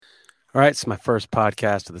All right, it's my first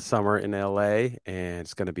podcast of the summer in LA, and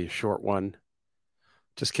it's going to be a short one.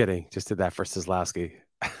 Just kidding. Just did that for Sislowski.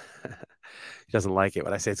 He doesn't like it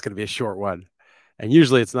when I say it's going to be a short one. And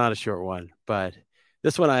usually it's not a short one, but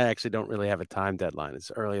this one I actually don't really have a time deadline.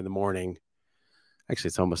 It's early in the morning. Actually,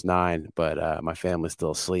 it's almost 9, but my family's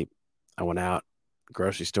still asleep. I went out,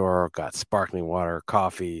 grocery store, got sparkling water,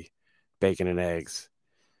 coffee, bacon, and eggs.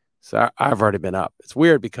 So I've already been up. It's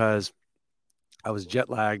weird because I was jet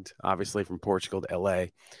lagged, obviously, from Portugal to LA.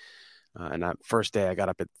 And that first day, I got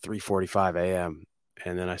up at 3:45 a.m.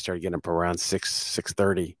 and then I started getting up around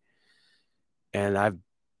 6:30. And I've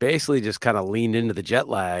basically just kind of leaned into the jet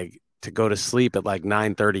lag to go to sleep at like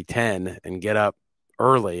 9:30, 10, and get up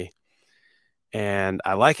early. And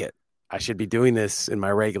I like it. I should be doing this in my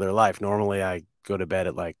regular life. Normally, I go to bed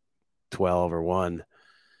at like 12 or 1,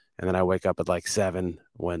 and then I wake up at like 7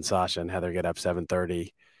 when Sasha and Heather get up 7:30.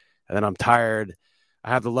 And then I'm tired.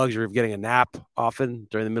 I have the luxury of getting a nap often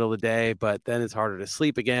during the middle of the day, but then it's harder to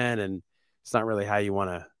sleep again. And it's not really how you want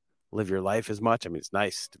to live your life as much. I mean, it's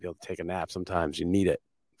nice to be able to take a nap. Sometimes you need it. It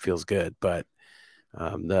feels good. But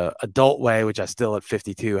the adult way, which I still at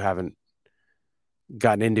 52 haven't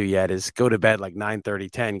gotten into yet, is go to bed like 9:30,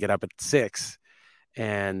 10, get up at 6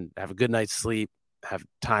 and have a good night's sleep, have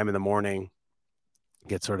time in the morning,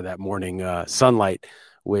 get sort of that morning sunlight,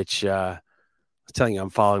 which I was telling you, I'm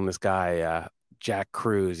following this guy, Jack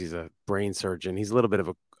Cruz. He's a brain surgeon. He's a little bit of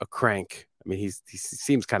a crank. I mean, he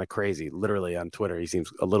seems kind of crazy. Literally on Twitter, he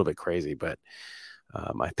seems a little bit crazy, but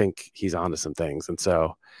I think he's onto some things. And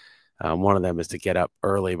so one of them is to get up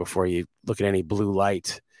early before you look at any blue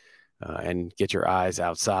light and get your eyes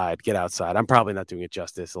outside, get outside. I'm probably not doing it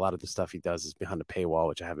justice. A lot of the stuff he does is behind a paywall,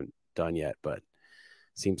 which I haven't done yet, but it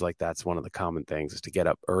seems like that's one of the common things is to get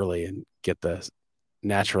up early and get the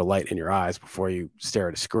natural light in your eyes before you stare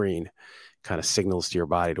at a screen. Kind of signals to your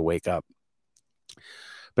body to wake up.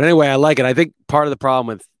 But anyway, I like it. I think part of the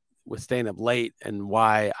problem with staying up late and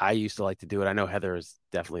why I used to like to do it, I know Heather is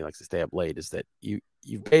definitely likes to stay up late, is that you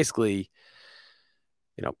basically,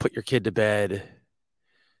 put your kid to bed.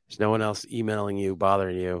 There's no one else emailing you,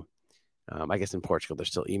 bothering you. I guess in Portugal they're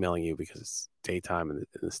still emailing you because it's daytime in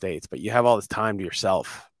the States, but you have all this time to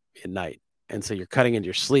yourself at night. And so you're cutting into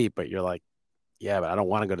your sleep, but you're like, yeah, but I don't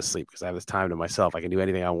want to go to sleep because I have this time to myself. I can do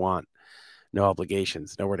anything I want. No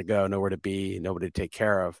obligations, nowhere to go, nowhere to be, nobody to take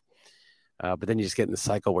care of. But then you just get in the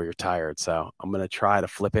cycle where you're tired. So I'm going to try to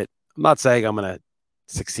flip it. I'm not saying I'm going to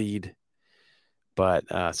succeed, but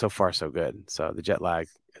so far so good. So the jet lag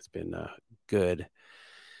has been good.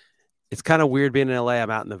 It's kind of weird being in LA. I'm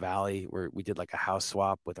out in the valley where we did like a house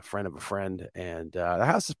swap with a friend of a friend, and the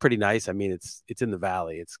house is pretty nice. I mean, it's in the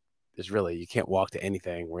valley. There's really you can't walk to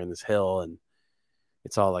anything. We're in this hill, and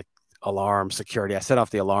it's all like alarm security. I set off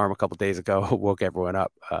the alarm a couple days ago, woke everyone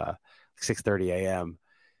up 6:30 a.m.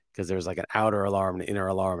 because there was like an outer alarm and an inner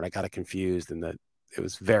alarm, and I got it confused, and it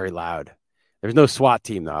was very loud. There was no SWAT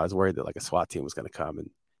team though. I was worried that like a SWAT team was going to come and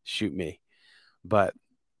shoot me, but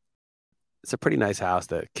it's a pretty nice house.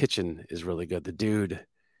 The kitchen is really good. The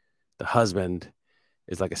husband,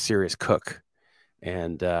 is like a serious cook,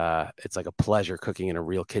 and it's like a pleasure cooking in a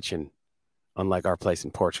real kitchen, unlike our place in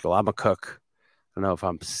Portugal. I'm a cook. I don't know if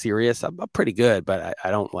I'm serious. I'm pretty good, but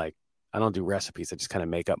I don't do recipes. I just kind of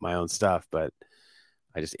make up my own stuff, but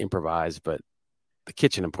I just improvise. But the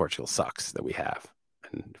kitchen in Portugal sucks that we have.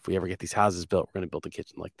 And if we ever get these houses built, we're going to build a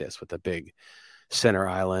kitchen like this with a big center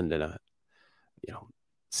island and a, you know,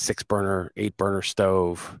 6 burner, 8 burner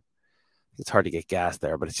stove. It's hard to get gas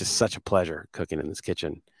there, but it's just such a pleasure cooking in this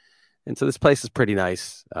kitchen. And so this place is pretty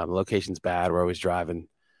nice. The location's bad. We're always driving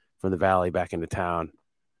from the valley back into town.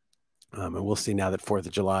 And we'll see now that 4th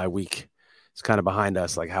of July week is kind of behind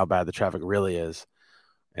us, like how bad the traffic really is.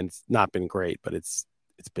 And it's not been great, but it's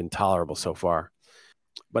been tolerable so far.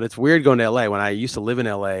 But it's weird going to LA. When I used to live in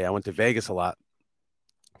LA, I went to Vegas a lot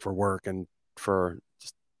for work and for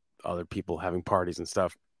just other people having parties and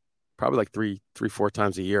stuff. Probably like 4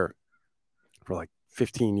 times a year for like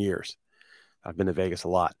 15 years. I've been to Vegas a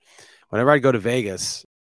lot. Whenever I go to Vegas,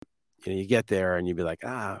 you get there and you'd be like,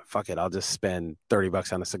 fuck it. I'll just spend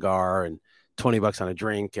 $30 on a cigar and $20 on a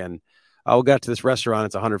drink. And I'll go to this restaurant.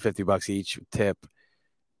 It's $150 each tip.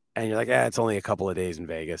 And you're like, it's only a couple of days in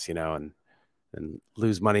Vegas, and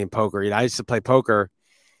lose money in poker. I used to play poker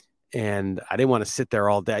and I didn't want to sit there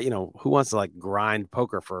all day. Who wants to like grind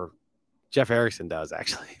poker for Jeff Erickson does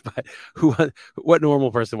actually, but what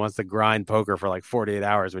normal person wants to grind poker for like 48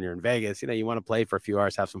 hours when you're in Vegas? You want to play for a few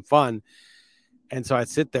hours, have some fun. And so I'd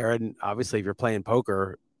sit there, and obviously if you're playing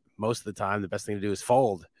poker, most of the time, the best thing to do is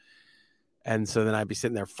fold. And so then I'd be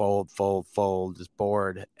sitting there, fold, just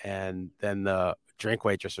bored. And then the drink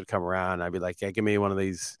waitress would come around. And I'd be like, yeah, give me one of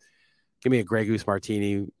these, give me a Grey Goose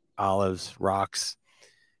martini, olives, rocks.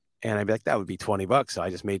 And I'd be like, that would be $20. So I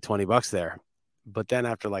just made $20 there. But then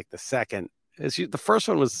after like the second, the first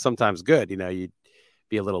one was sometimes good, you'd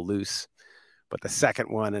be a little loose. But the second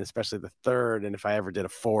one, and especially the third, and if I ever did a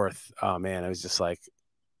fourth, oh man, I was just like,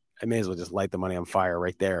 I may as well just light the money on fire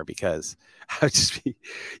right there, because I would just be,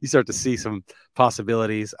 you start to see some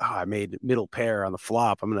possibilities. Oh, I made middle pair on the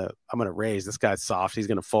flop. I'm gonna raise. This guy's soft. He's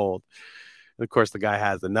gonna fold. And of course, the guy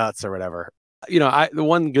has the nuts or whatever. The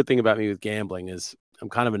one good thing about me with gambling is I'm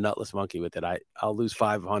kind of a nutless monkey with it. I'll lose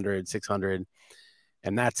 500, 600,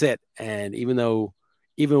 and that's it. And even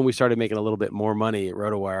when we started making a little bit more money at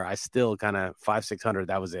RotoWire, I still kind of 500, 600.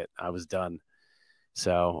 That was it. I was done.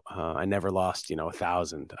 So I never lost,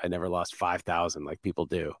 1,000. I never lost 5,000 like people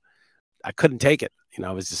do. I couldn't take it.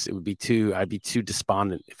 I'd be too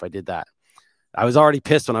despondent if I did that. I was already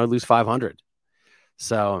pissed when I would lose 500.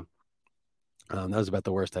 So that was about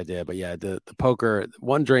the worst I did. But yeah, the poker,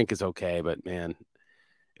 one drink is okay, but man,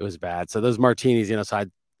 it was bad. So those martinis, so I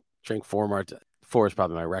drink 4 4 is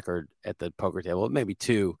probably my record at the poker table, maybe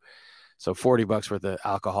 2. So $40 worth of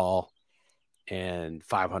alcohol and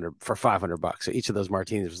 $500. So each of those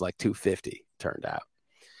martinis was like $250, turned out.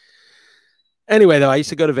 Anyway, though, I used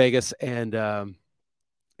to go to Vegas, and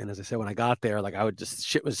as I said, when I got there, like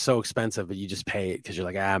shit was so expensive, but you just pay it because you're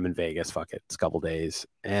like, I'm in Vegas, fuck it, it's a couple days.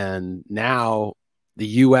 And now the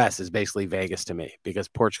U.S. is basically Vegas to me, because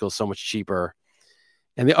Portugal is so much cheaper.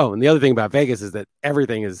 And the other thing about Vegas is that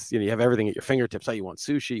everything is, you have everything at your fingertips. So you want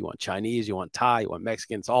sushi, you want Chinese, you want Thai, you want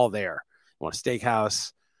Mexican, it's all there. You want a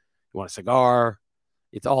steakhouse, you want a cigar,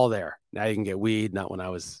 it's all there. Now you can get weed, not when I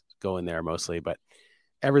was going there mostly, but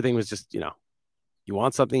everything was just, you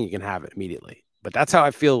want something, you can have it immediately. But that's how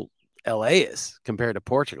I feel LA is compared to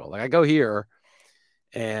Portugal. Like I go here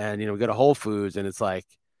and, we go to Whole Foods and it's like,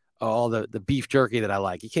 all the beef jerky that I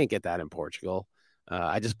like, you can't get that in Portugal.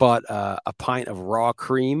 I just bought a pint of raw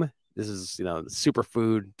cream. This is,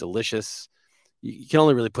 superfood, delicious. You can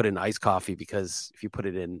only really put it in iced coffee, because if you put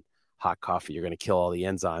it in hot coffee, you're going to kill all the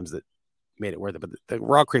enzymes that made it worth it. But the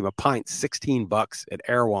raw cream, a pint, $16 at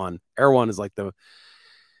Erewhon. Erewhon is like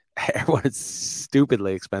Erewhon is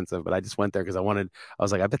stupidly expensive, but I just went there because I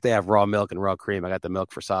was like, I bet they have raw milk and raw cream. I got the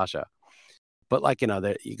milk for Sasha. But like, you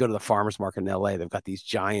go to the farmer's market in LA, they've got these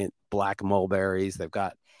giant black mulberries. They've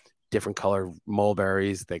got different colored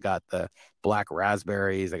mulberries. They got the black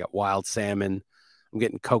raspberries. They got wild salmon. I'm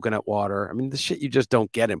getting coconut water. I mean, the shit you just don't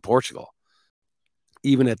get in Portugal.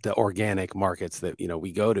 Even at the organic markets that,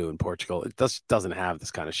 we go to in Portugal, it doesn't have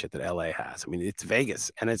this kind of shit that LA has. I mean, it's Vegas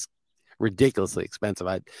and it's ridiculously expensive.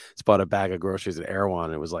 I just bought a bag of groceries at Erewhon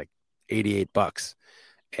and it was like $88.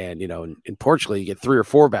 And, in Portugal, you get 3 or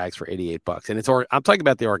 4 bags for $88. And I'm talking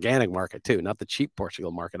about the organic market too, not the cheap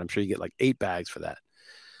Portugal market. I'm sure you get like 8 bags for that.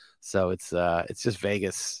 So it's just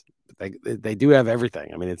Vegas. They do have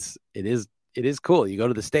everything. I mean, it is cool. You go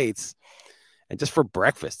to the States and just for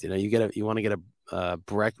breakfast, you want to get a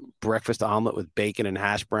breakfast omelet with bacon and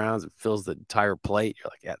hash browns. It fills the entire plate.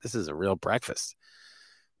 You're like, yeah, this is a real breakfast.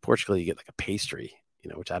 Portugal, you get like a pastry,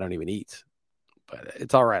 which I don't even eat, but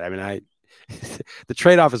it's all right. I mean, the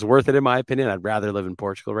trade-off is worth it in my opinion. I'd rather live in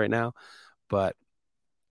Portugal right now, but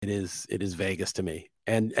it is Vegas to me.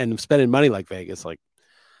 And spending money like Vegas, like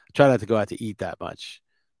I try not to go out to eat that much,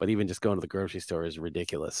 but even just going to the grocery store is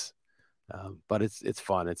ridiculous. But it's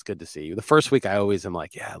fun. It's good to see you. The first week I always am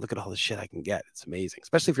like, yeah, look at all the shit I can get. It's amazing,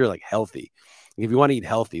 especially if you're like healthy. If you want to eat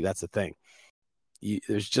healthy, that's the thing.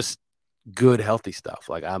 There's just good healthy stuff.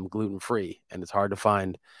 Like I'm gluten free, and it's hard to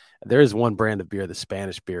find. There is one brand of beer, the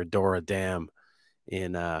Spanish beer Dora Dam,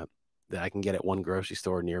 that I can get at one grocery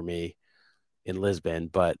store near me in Lisbon.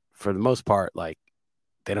 But for the most part, like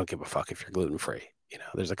they don't give a fuck if you're gluten free.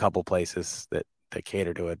 There's a couple places that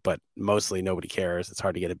cater to it, but mostly nobody cares. It's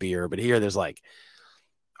hard to get a beer. But here there's like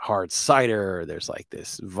hard cider, there's like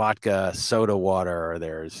this vodka soda water,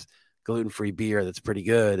 there's gluten-free beer that's pretty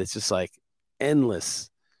good. It's just like endless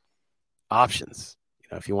options,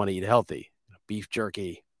 if you want to eat healthy, beef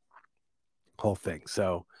jerky, whole thing.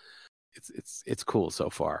 So it's cool so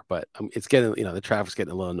far, but it's getting, the traffic's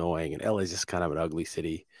getting a little annoying, and LA is just kind of an ugly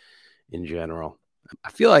city in general.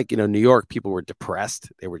 I feel like, New York people were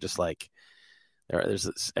depressed. They were just like,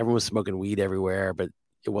 everyone was smoking weed everywhere, but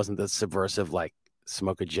it wasn't the subversive, like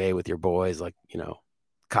smoke a J with your boys. Like,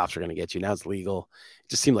 cops are going to get you. Now it's legal. It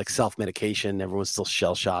just seemed like self-medication. Everyone's still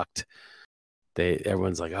shell shocked.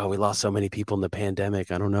 Everyone's like, oh, we lost so many people in the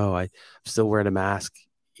pandemic. I don't know. I'm still wearing a mask.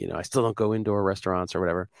 I still don't go indoor restaurants or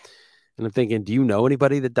whatever. And I'm thinking, do you know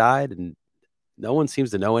anybody that died? And no one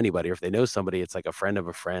seems to know anybody. Or if they know somebody, it's like a friend of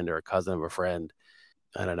a friend or a cousin of a friend.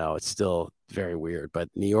 I don't know. It's still very weird. But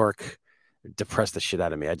New York depressed the shit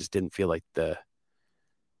out of me. I just didn't feel like there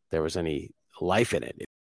was any life in it.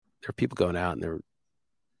 There are people going out and there were,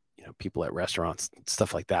 people at restaurants,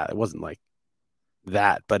 stuff like that. It wasn't like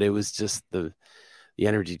that, but it was just the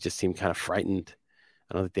energy just seemed kind of frightened.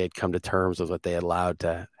 I don't think they had come to terms with what they allowed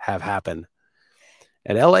to have happen.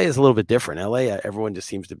 And LA is a little bit different. LA, everyone just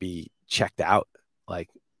seems to be checked out. Like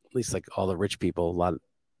at least like all the rich people, a lot of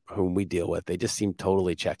whom we deal with, they just seem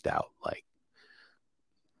totally checked out.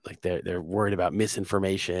 Like they're worried about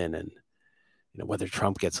misinformation and whether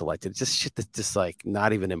Trump gets elected. It's just shit that's just like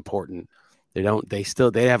not even important. They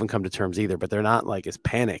haven't come to terms either, but they're not like as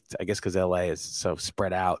panicked, I guess, because LA is so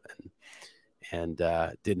spread out and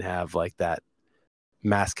didn't have like that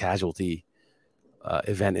mass casualty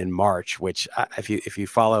event in March, which if you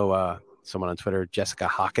follow someone on Twitter, Jessica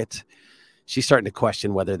Hockett, she's starting to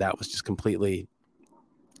question whether that was just completely,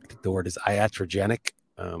 I think the word is iatrogenic.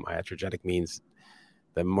 Iatrogenic means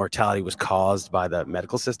the mortality was caused by the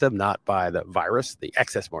medical system, not by the virus, the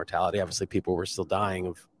excess mortality. Obviously, people were still dying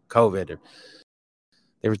of COVID.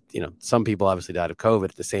 Some people obviously died of COVID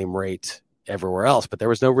at the same rate everywhere else, but there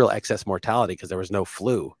was no real excess mortality because there was no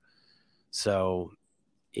flu. So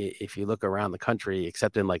if you look around the country,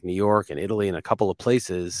 except in like New York and Italy and a couple of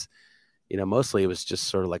places, mostly it was just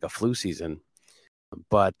sort of like a flu season.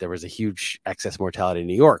 But there was a huge excess mortality in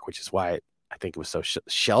New York, which is why I think it was so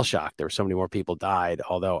shell shocked. There were so many more people died.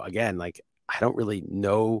 Although, again, like I don't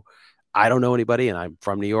know anybody, and I'm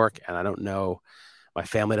from New York, and I don't know. My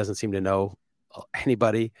family doesn't seem to know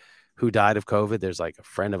anybody who died of COVID. There's like a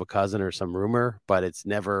friend of a cousin or some rumor, but it's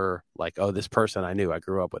never like, oh, this person I knew I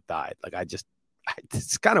grew up with died. Like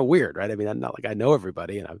it's kind of weird, right? I mean, I'm not like I know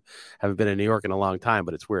everybody, and I haven't been in New York in a long time,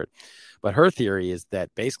 but it's weird. But her theory is that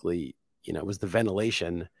basically, it was the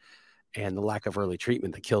ventilation and the lack of early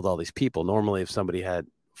treatment that killed all these people. Normally, if somebody had,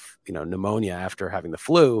 pneumonia after having the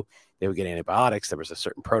flu, they would get antibiotics. There was a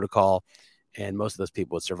certain protocol, and most of those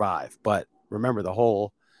people would survive. But remember, the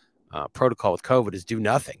whole protocol with COVID is do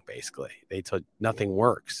nothing, basically. They told nothing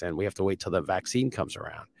works, and we have to wait till the vaccine comes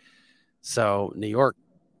around. So New York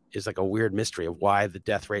is like a weird mystery of why the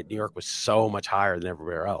death rate in New York was so much higher than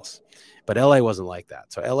everywhere else. But LA wasn't like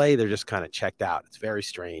that. So LA, they're just kind of checked out. It's very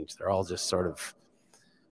strange. They're all just sort of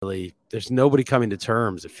really, there's nobody coming to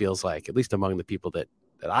terms, it feels like, at least among the people that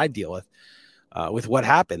I deal with what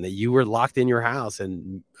happened, that you were locked in your house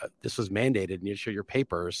and this was mandated and you show your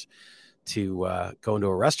papers to go into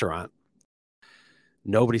a restaurant.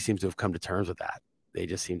 Nobody seems to have come to terms with that. They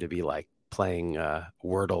just seem to be like playing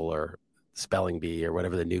Wordle or Spelling Bee or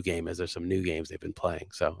whatever the new game is. There's some new games they've been playing.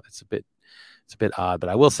 So it's a bit odd, but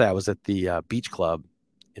I will say I was at the beach club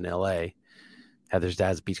in LA, Heather's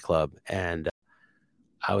dad's beach club. And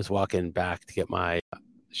I was walking back to get my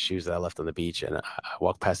shoes that I left on the beach. And I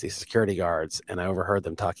walked past these security guards and I overheard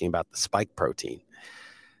them talking about the spike protein,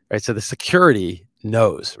 right? So the security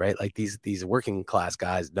knows, right? Like these working class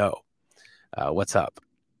guys know what's up.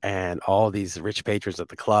 And all these rich patrons at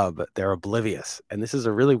the club, they're oblivious. And this is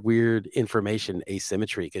a really weird information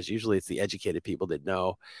asymmetry because usually it's the educated people that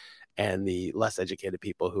know and the less educated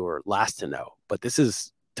people who are last to know. But this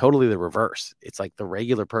is totally the reverse. It's like the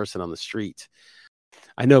regular person on the street.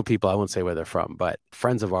 I know people, I won't say where they're from, but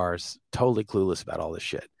friends of ours, totally clueless about all this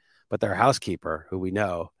shit. But their housekeeper, who we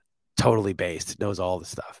know, totally based, knows all the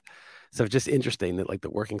stuff. So it's just interesting that like the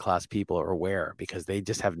working class people are aware because they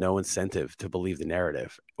just have no incentive to believe the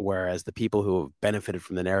narrative. Whereas the people who have benefited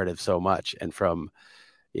from the narrative so much and from,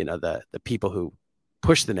 the people who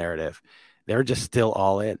push the narrative, they're just still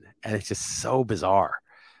all in. And it's just so bizarre.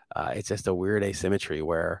 It's just a weird asymmetry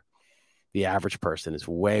where the average person is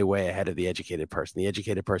way, way ahead of the educated person. The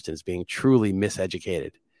educated person is being truly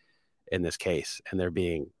miseducated in this case, and they're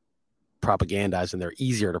being propagandized and they're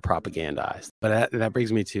easier to propagandize. But that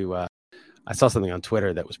brings me to, I saw something on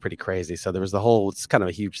Twitter that was pretty crazy. So there was it's kind of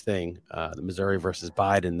a huge thing, the Missouri versus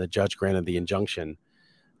Biden. The judge granted the injunction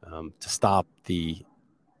to stop the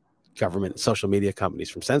government social media companies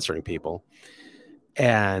from censoring people.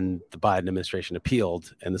 And the Biden administration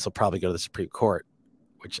appealed, and this will probably go to the Supreme Court,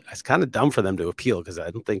 which is kind of dumb for them to appeal because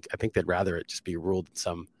I think they'd rather it just be ruled in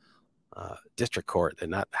some district court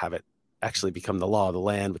than not have it actually become the law of the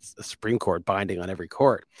land with the Supreme Court binding on every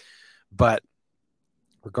court. But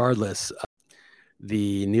regardless,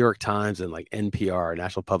 the New York Times and like NPR,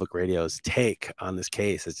 National Public Radio's take on this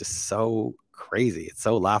case is just so crazy. It's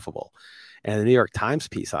so laughable. And the New York Times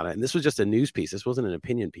piece on it, and this was just a news piece. This wasn't an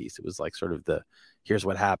opinion piece. It was like sort of here's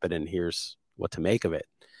what happened and here's what to make of it.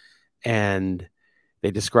 And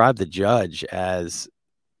they described the judge as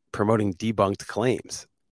promoting debunked claims,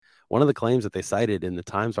 One of the claims that they cited in the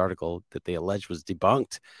Times article that they alleged was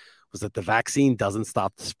debunked was that the vaccine doesn't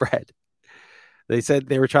stop the spread. They said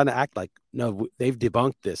they were trying to act like, no, they've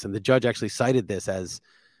debunked this. And the judge actually cited this as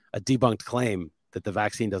a debunked claim that the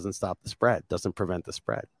vaccine doesn't stop the spread, doesn't prevent the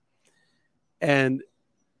spread. And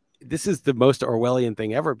this is the most Orwellian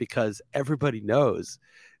thing ever, because everybody knows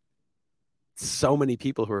so many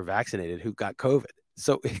people who are vaccinated who got COVID.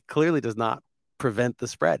 So it clearly does not prevent the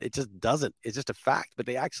spread. It just doesn't. It's just a fact. But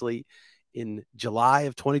they actually, in July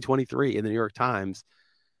of 2023, in the New York Times,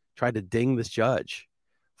 tried to ding this judge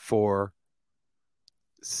for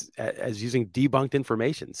as using debunked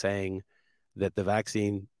information, saying that the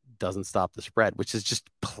vaccine doesn't stop the spread, which is just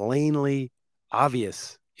plainly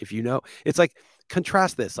obvious. If you know, it's like,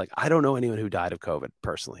 contrast this. Like, I don't know anyone who died of COVID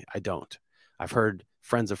personally. I don't. I've heard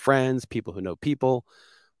friends of friends, people who know people,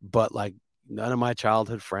 but like none of my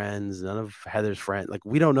childhood friends, none of Heather's friends, like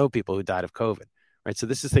we don't know people who died of COVID, right? So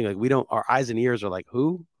this is the thing, like we don't, our eyes and ears are like,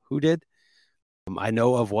 who did? I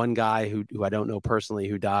know of one guy who I don't know personally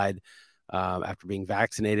who died after being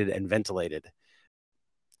vaccinated and ventilated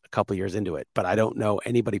a couple of years into it, but I don't know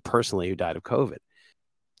anybody personally who died of COVID.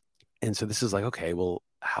 And so this is like, okay, well,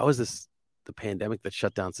 how is this the pandemic that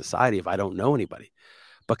shut down society if I don't know anybody?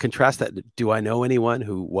 But contrast that. Do I know anyone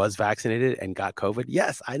who was vaccinated and got COVID?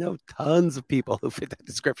 Yes, I know tons of people who fit that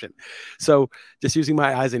description. So just using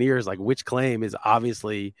my eyes and ears, like which claim is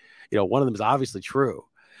obviously, one of them is obviously true.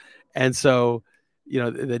 And so,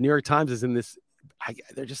 the New York Times is in this,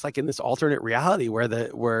 they're just like in this alternate reality where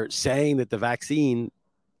we're saying that the vaccine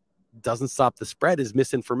doesn't stop the spread is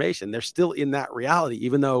misinformation. They're still in that reality,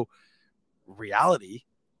 even though reality,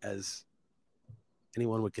 as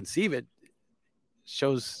anyone would conceive it,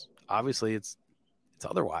 shows obviously it's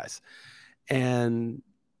otherwise. And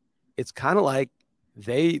it's kind of like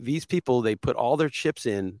these people, they put all their chips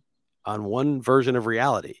in on one version of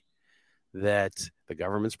reality, that the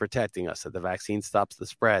government's protecting us, that the vaccine stops the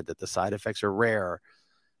spread, that the side effects are rare,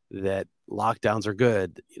 that lockdowns are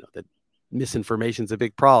good, that misinformation is a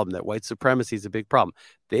big problem, that white supremacy is a big problem.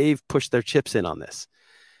 They've pushed their chips in on this.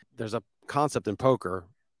 There's a concept in poker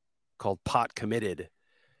called pot committed,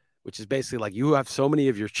 which is basically like you have so many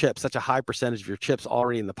of your chips, such a high percentage of your chips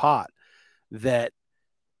already in the pot that,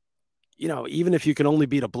 even if you can only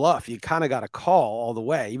beat a bluff, you kind of got to call all the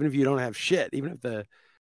way, even if you don't have shit, even if the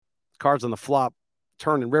cards on the flop,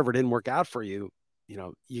 turn and river didn't work out for you,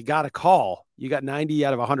 you got to call. You got 90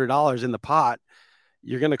 out of $100 in the pot.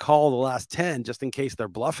 You're going to call the last 10 just in case they're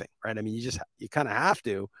bluffing, right? I mean, you kind of have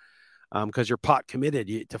to, because you're pot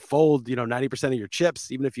committed to fold, 90% of your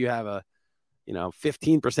chips, even if you have a,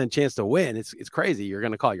 15% chance to win. It's crazy. You're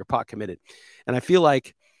going to call. You're pot committed. And I feel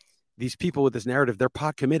like these people with this narrative, they're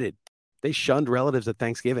pot committed. They shunned relatives at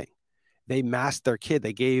Thanksgiving. They masked their kid.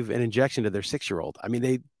 They gave an injection to their 6-year-old. I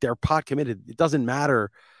mean, they're pot committed. It doesn't matter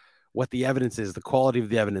what the evidence is, the quality of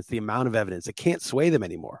the evidence, the amount of evidence. It can't sway them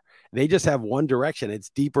anymore. They just have one direction.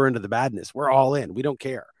 It's deeper into the madness. We're all in. We don't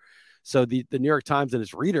care. So the New York Times and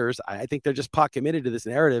its readers, I think they're just pot committed to this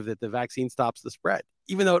narrative that the vaccine stops the spread,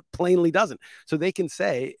 even though it plainly doesn't. So they can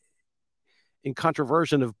say, in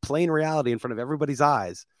controversion of plain reality in front of everybody's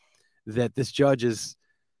eyes, that this judge is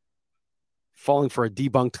falling for a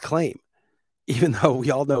debunked claim, even though we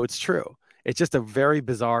all know it's true. It's just a very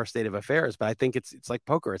bizarre state of affairs. But I think it's like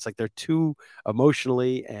poker. It's like they're too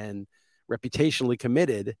emotionally and reputationally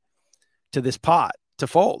committed to this pot to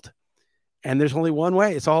fold. And there's only one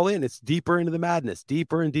way. It's all in. It's deeper into the madness,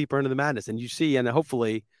 deeper and deeper into the madness. And you see, and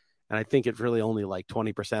hopefully, and I think it's really only like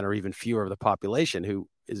 20% or even fewer of the population who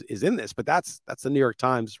is in this, but that's the New York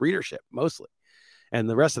Times readership mostly. And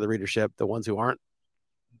the rest of the readership, the ones who aren't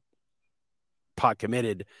pot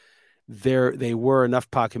committed, they were enough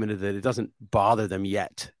pot committed that it doesn't bother them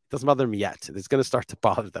yet. It doesn't bother them yet. It's going to start to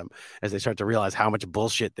bother them as they start to realize how much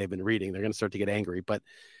bullshit they've been reading. They're going to start to get angry, but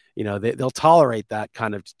they'll tolerate that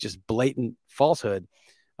kind of just blatant falsehood.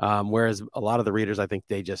 Whereas a lot of the readers, I think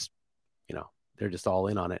they just, they're just all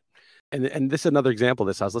in on it. And this is another example of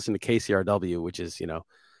this. I was listening to KCRW, which is,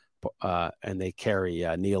 and they carry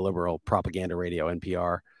neoliberal propaganda radio,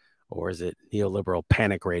 NPR, or is it neoliberal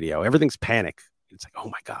panic radio? Everything's panic. It's like, oh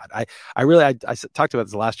my God. I talked about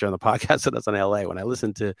this last year on the podcast that I was in LA. When I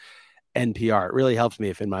listened to NPR, it really helps me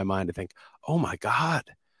if in my mind to think, oh my God,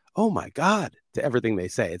 to everything they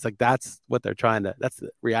say. It's like, that's the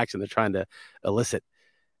reaction they're trying to elicit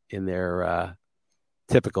in their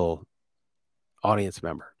typical audience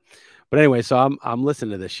member. But anyway, so I'm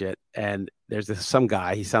listening to this shit, and there's some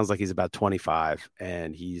guy, he sounds like he's about 25,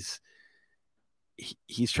 and he's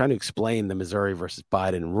trying to explain the Missouri versus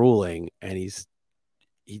Biden ruling, and he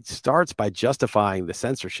starts by justifying the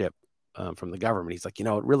censorship from the government. He's like,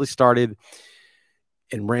 it really started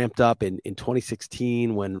and ramped up in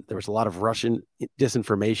 2016 when there was a lot of Russian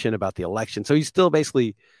disinformation about the election. So he's still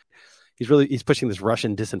basically he's pushing this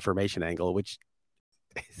Russian disinformation angle, which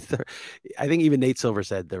I think even Nate Silver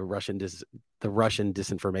said the Russian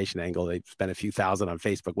disinformation angle. They spent a few thousand on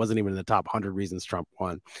Facebook, wasn't even in the top 100 reasons Trump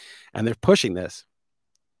won, and they're pushing this.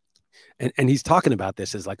 And he's talking about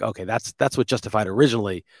this as like, okay, that's what justified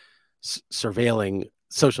originally surveilling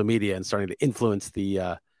social media and starting to influence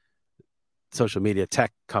the social media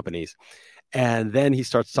tech companies. And then he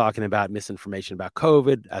starts talking about misinformation about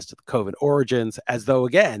COVID as to the COVID origins, as though,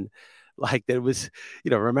 again, like there was,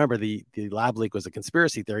 remember the lab leak was a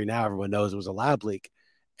conspiracy theory. Now everyone knows it was a lab leak.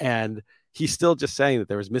 And he's still just saying that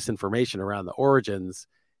there was misinformation around the origins,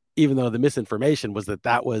 even though the misinformation was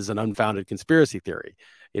that was an unfounded conspiracy theory,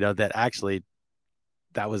 that actually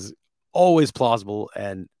that was always plausible.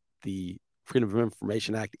 And the Freedom of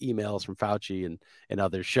Information Act emails from Fauci and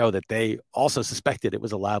others show that they also suspected it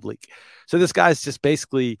was a lab leak. So this guy's just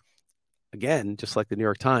basically, again, just like the New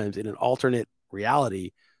York Times, in an alternate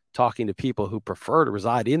reality, talking to people who prefer to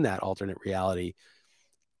reside in that alternate reality,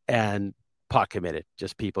 and pot committed,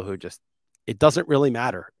 just people who just, it doesn't really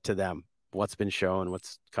matter to them what's been shown,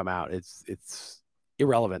 what's come out. It's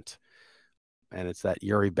irrelevant. And it's that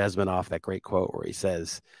Yuri Bezmenov, that great quote where he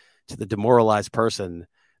says, to the demoralized person,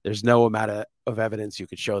 there's no amount of evidence you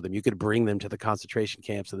could show them. You could bring them to the concentration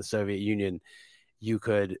camps of the Soviet Union. You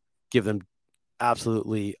could give them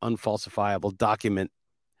absolutely unfalsifiable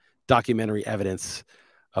documentary evidence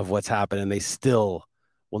of what's happened, and they still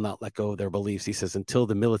will not let go of their beliefs. He says, until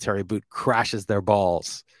the military boot crashes their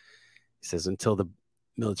balls. He says, until the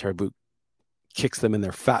military boot kicks them in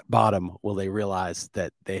their fat bottom, will they realize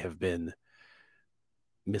that they have been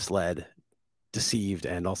misled, deceived,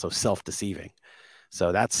 and also self-deceiving.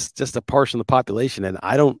 So that's just a portion of the population. And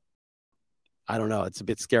I don't know. It's a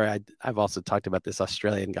bit scary. I've also talked about this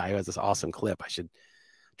Australian guy who has this awesome clip. I should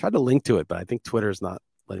try to link to it, but I think Twitter's not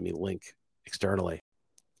letting me link externally.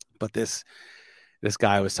 But this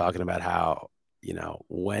guy was talking about how,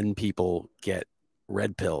 when people get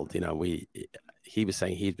red pilled, he was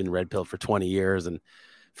saying he'd been red pilled for 20 years. And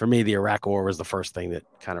for me, the Iraq war was the first thing that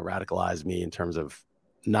kind of radicalized me in terms of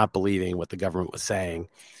not believing what the government was saying.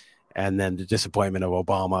 And then the disappointment of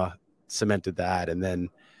Obama cemented that. And then,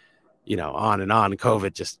 on and on,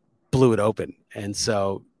 COVID just blew it open. And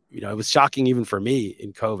so, it was shocking even for me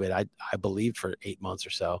in COVID. I believed for 8 months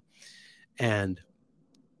or so. And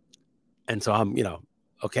so I'm,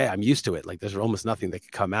 okay, I'm used to it. Like there's almost nothing that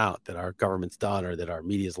could come out that our government's done or that our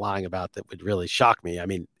media is lying about that would really shock me. I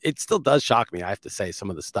mean, it still does shock me. I have to say some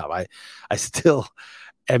of the stuff. I still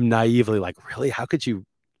am naively like, really, how could you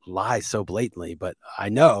lie so blatantly? But I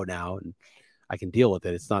know now, and I can deal with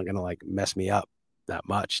it. It's not going to like mess me up that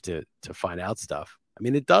much to find out stuff. I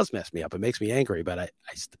mean, it does mess me up. It makes me angry, but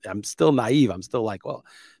I'm still naive. I'm still like, well,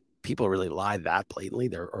 people really lie that blatantly.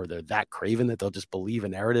 They're that craven that they'll just believe a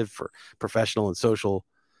narrative for professional and social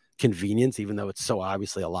convenience, even though it's so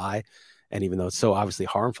obviously a lie. And even though it's so obviously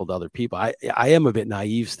harmful to other people, I am a bit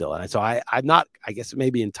naive still. And so I'm not, I guess it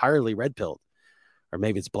may be entirely red pilled, or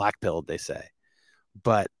maybe it's black pilled, they say.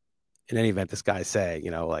 But in any event, this guy's saying,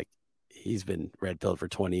 like he's been red pilled for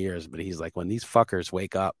 20 years, but he's like, when these fuckers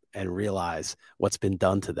wake up and realize what's been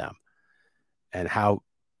done to them and how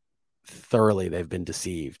thoroughly they've been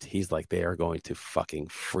deceived, he's like, they are going to fucking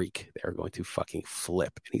freak. They're going to fucking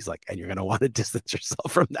flip. And he's like, and you're going to want to distance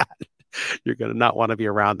yourself from that. You're going to not want to be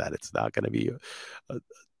around that. It's not going to be a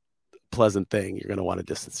pleasant thing. You're going to want to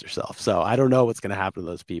distance yourself. So I don't know what's going to happen to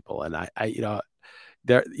those people. And I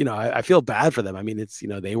feel bad for them. I mean, it's,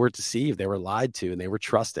 they were deceived, they were lied to, and they were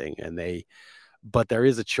trusting, but there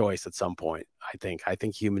is a choice at some point. I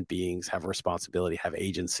think human beings have a responsibility, have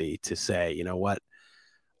agency to say, you know what,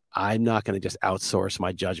 I'm not going to just outsource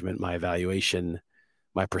my judgment, my evaluation,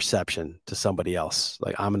 my perception to somebody else.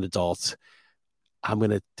 Like, I'm an adult. I'm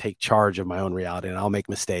going to take charge of my own reality, and I'll make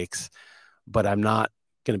mistakes, but I'm not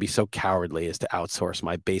going to be so cowardly as to outsource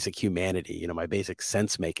my basic humanity, my basic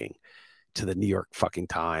sense making to the New York fucking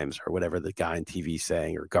Times or whatever the guy on TV is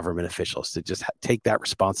saying, or government officials, to just take that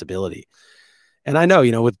responsibility. And I know,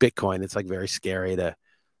 with Bitcoin, it's like very scary to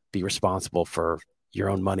be responsible for your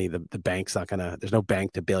own money. The bank's not gonna, there's no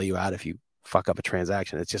bank to bail you out if you fuck up a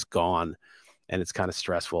transaction. It's just gone. And it's kind of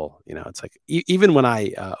stressful. It's like, even when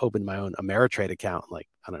I opened my own Ameritrade account, like,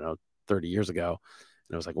 I don't know, 30 years ago,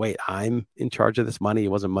 and I was like, wait, I'm in charge of this money.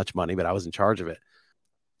 It wasn't much money, but I was in charge of it.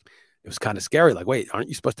 It was kind of scary. Like, wait, aren't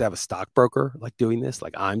you supposed to have a stockbroker like doing this?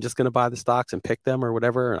 Like, I'm just going to buy the stocks and pick them or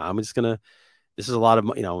whatever. And I'm just going to, this is a lot of,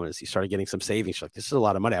 as you started getting some savings, like, this is a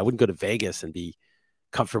lot of money. I wouldn't go to Vegas and be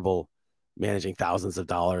comfortable managing thousands of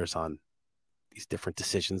dollars on these different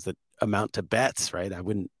decisions that amount to bets, right? I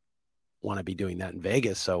wouldn't want to be doing that in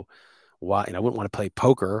Vegas. So why, I wouldn't want to play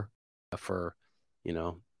poker for, I don't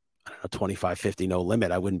know, 25, 50, no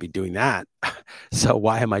limit. I wouldn't be doing that. So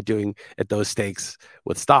why am I doing at those stakes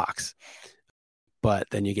with stocks? But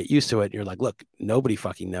then you get used to it and you're like, look, nobody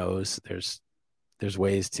fucking knows. There's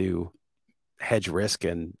ways to hedge risk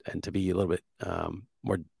and to be a little bit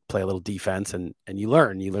more, play a little defense, and you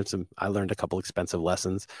learn I learned a couple expensive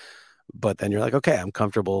lessons, but then you're like, okay, I'm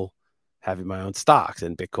comfortable having my own stocks,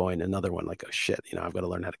 and Bitcoin, another one, like, oh shit, I've got to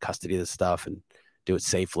learn how to custody this stuff and do it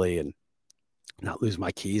safely and not lose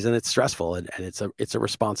my keys. And it's stressful, and it's a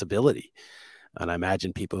responsibility. And I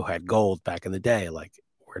imagine people who had gold back in the day, like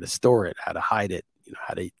where to store it, how to hide it,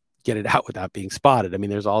 how to get it out without being spotted. I mean,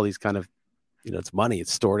 there's all these kind of, it's money,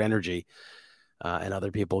 it's stored energy, and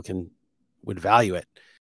other people would value it.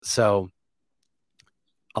 So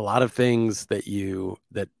a lot of things that you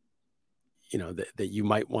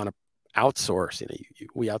might want to outsource,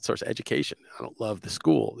 we outsource education. I don't love the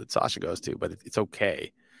school that Sasha goes to, but it's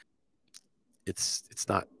okay. It's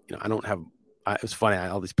not, I don't have, it was funny.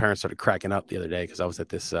 All these parents started cracking up the other day because I was at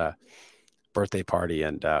this birthday party,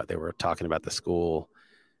 and they were talking about the school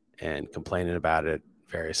and complaining about it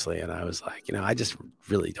variously. And I was like, I just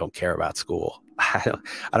really don't care about school. I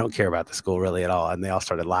don't care about the school really at all. And they all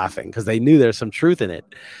started laughing because they knew there's some truth in it.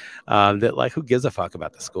 That, like, who gives a fuck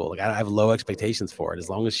about the school? Like, I have low expectations for it, as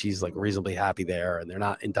long as she's like reasonably happy there and they're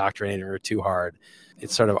not indoctrinating her too hard.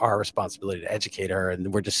 It's sort of our responsibility to educate her,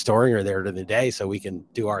 and we're just storing her there during the day so we can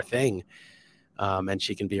do our thing. And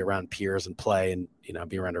she can be around peers and play and,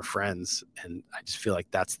 be around her friends. And I just feel like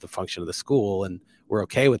that's the function of the school, and we're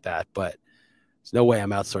okay with that. But there's no way I'm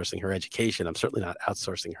outsourcing her education. I'm certainly not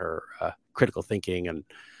outsourcing her critical thinking. And,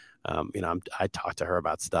 I talk to her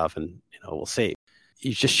about stuff, and, we'll see.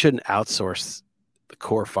 You just shouldn't outsource the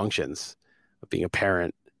core functions of being a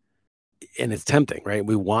parent. And it's tempting, right?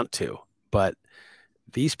 We want to, but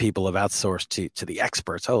these people have outsourced to the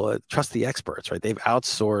experts. Oh, trust the experts, right? They've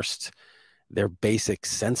outsourced their basic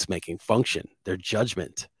sense-making function, their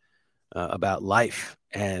judgment about life.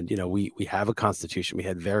 And, we have a constitution. We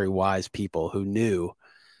had very wise people who knew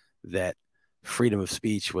that freedom of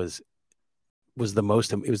speech was the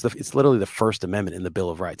most, it's literally the First Amendment in the Bill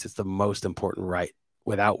of Rights. It's the most important right,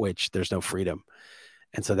 without which there's no freedom.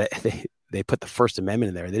 And so they put the First Amendment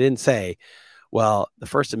in there. They didn't say, well, the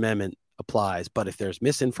First Amendment applies, but if there's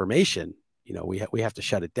misinformation, we have to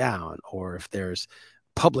shut it down. Or if there's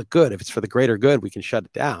public good, if it's for the greater good, we can shut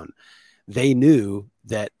it down. They knew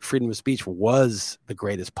that freedom of speech was the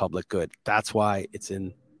greatest public good. That's why it's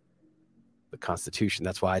in the Constitution.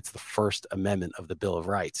 That's why it's the First Amendment of the Bill of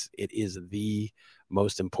Rights. It is the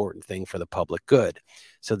most important thing for the public good.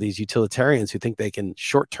 So these utilitarians who think they can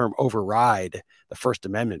short-term override the First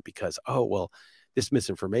Amendment because, oh, well, this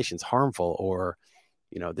misinformation is harmful, or,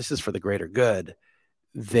 this is for the greater good,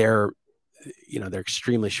 they're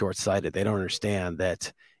extremely short-sighted. They don't understand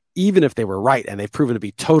that even if they were right, and they've proven to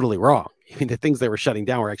be totally wrong, the things they were shutting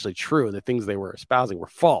down were actually true, and the things they were espousing were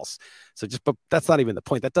false. But that's not even the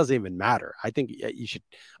point. That doesn't even matter. I think you should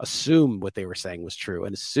assume what they were saying was true,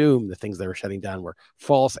 and assume the things they were shutting down were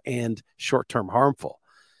false and short-term harmful.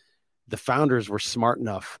 The founders were smart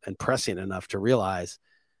enough and prescient enough to realize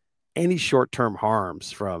any short-term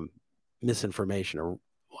harms from misinformation, or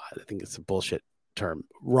I think it's a bullshit term,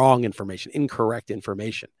 wrong information, incorrect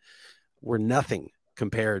information, were nothing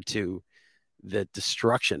compared to the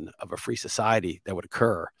destruction of a free society that would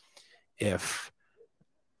occur if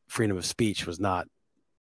freedom of speech was not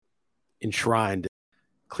enshrined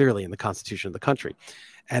clearly in the Constitution of the country.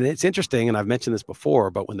 And it's interesting, and I've mentioned this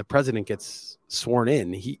before, but when the president gets sworn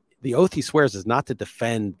in, the oath he swears is not to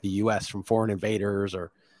defend the U.S. from foreign invaders,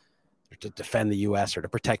 or to defend the U.S. or to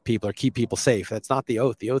protect people or keep people safe. That's not the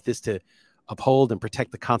oath. The oath is to uphold and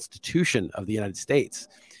protect the Constitution of the United States.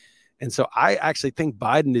 And so I actually think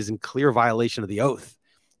Biden is in clear violation of the oath.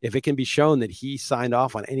 If it can be shown that he signed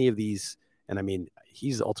off on any of these, and I mean,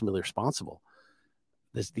 he's ultimately responsible,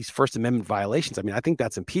 these First Amendment violations, I mean, I think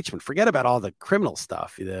that's impeachment. Forget about all the criminal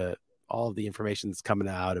stuff, all of the information that's coming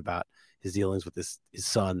out about his dealings with his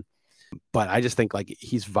son. But I just think, like,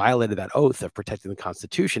 he's violated that oath of protecting the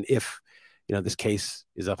Constitution if, this case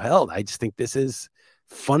is upheld. I just think this is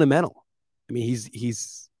fundamental. I mean,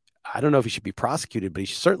 he's I don't know if he should be prosecuted, but he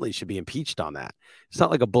certainly should be impeached on that. It's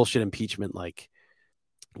not like a bullshit impeachment, like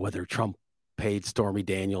whether Trump paid Stormy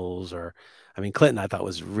Daniels, or, I mean, Clinton, I thought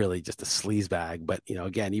was really just a sleazebag. But,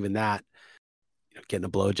 again, even that, getting a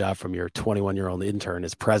blowjob from your 21-year-old intern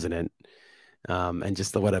as president, and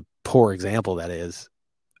just what a poor example that is.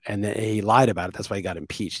 And then he lied about it. That's why he got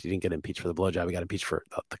impeached. He didn't get impeached for the blowjob. He got impeached for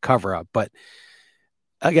the cover up. But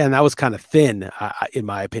again, that was kind of thin, in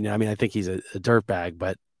my opinion. I mean, I think he's a dirtbag,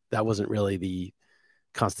 but that wasn't really the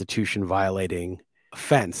Constitution violating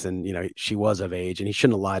offense. And, she was of age and he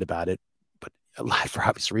shouldn't have lied about it, but lied for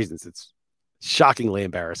obvious reasons. It's shockingly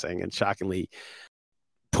embarrassing and shockingly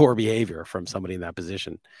poor behavior from somebody in that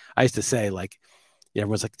position. I used to say, like,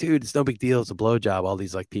 everyone's like, dude, it's no big deal. It's a blowjob. All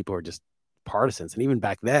these like people are just partisans. And even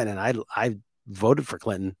back then, and I voted for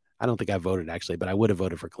Clinton. I don't think I voted actually, but I would have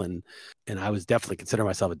voted for Clinton. And I was definitely considering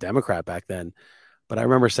myself a Democrat back then. But I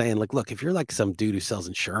remember saying, like, look, if you're like some dude who sells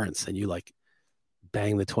insurance and you like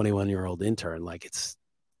bang the 21-year-old intern, like it's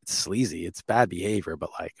sleazy, it's bad behavior,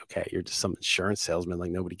 but like, okay, you're just some insurance salesman,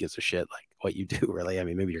 like nobody gives a shit like what you do, really. I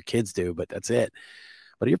mean, maybe your kids do, but that's it.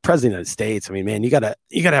 But you're president of the United States. I mean, man, you gotta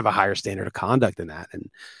have a higher standard of conduct than that.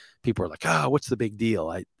 And people are like, oh, what's the big deal?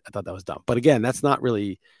 I thought that was dumb. But again, that's not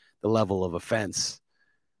really the level of offense,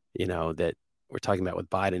 that we're talking about with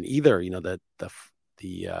Biden either.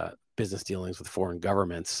 The business dealings with foreign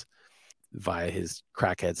governments via his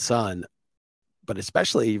crackhead son, but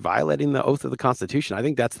especially violating the oath of the Constitution. I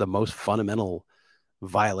think that's the most fundamental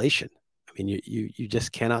violation. I mean, you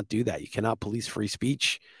just cannot do that. You cannot police free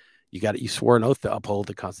speech. You swore an oath to uphold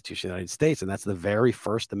the Constitution of the United States. And that's the very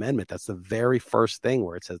first amendment. That's the very first thing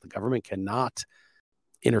where it says the government cannot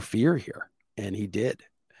interfere here. And he did.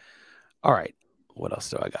 All right. What else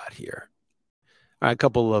do I got here? All right, a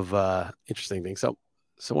couple of interesting things. So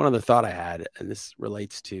one other thought I had, and this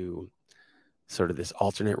relates to sort of this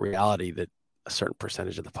alternate reality that a certain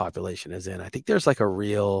percentage of the population is in. I think there's like a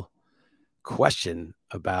real question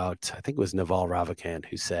about, I think it was Naval Ravikant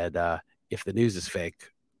who said, if the news is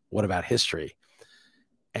fake, what about history?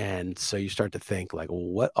 And so you start to think like, well,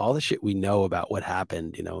 what all the shit we know about what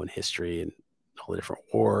happened, in history and all the different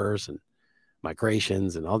wars and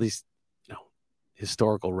migrations and all these,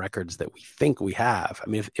 historical records that we think we have. I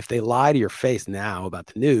mean, if they lie to your face now about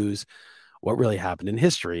the news, what really happened in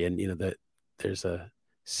history? And, there's a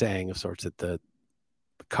saying of sorts that the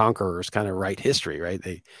conquerors kind of write history, right?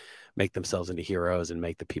 They make themselves into heroes and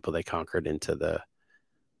make the people they conquered into the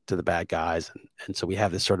bad guys. And so we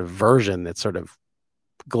have this sort of version that sort of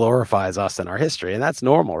glorifies us in our history. And that's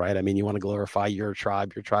normal, right? I mean, you want to glorify your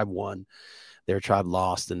tribe won, their tribe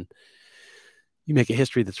lost. And you make a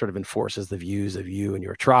history that sort of enforces the views of you and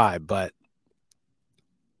your tribe. But,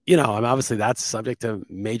 I mean, obviously that's subject to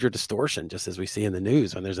major distortion, just as we see in the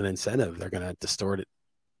news. When there's an incentive, they're going to distort it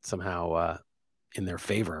somehow in their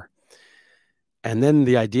favor. And then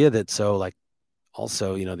the idea that, so like,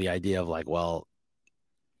 also, the idea of like, well,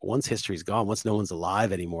 once history's gone, once no one's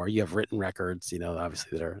alive anymore, you have written records,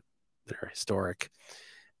 obviously that are historic,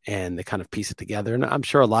 and they kind of piece it together. And I'm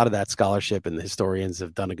sure a lot of that scholarship and the historians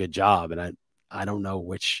have done a good job. And I don't know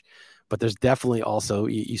which, but there's definitely also,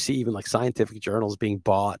 you see even like scientific journals being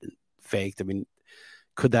bought and faked. I mean,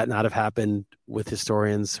 could that not have happened with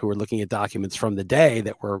historians who were looking at documents from the day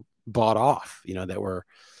that were bought off, that were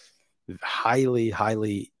highly,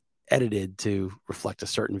 highly edited to reflect a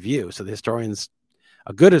certain view? So the historians,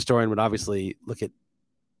 a good historian would obviously look at,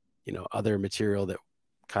 other material that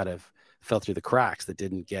kind of fell through the cracks, that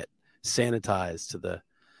didn't get sanitized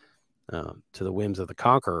to the whims of the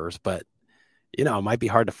conquerors. But, it might be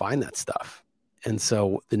hard to find that stuff. And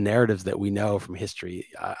so the narratives that we know from history,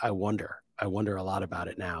 I wonder a lot about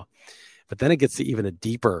it now. But then it gets to even a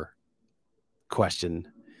deeper question,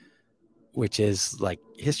 which is like,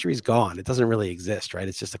 history's gone. It doesn't really exist, right?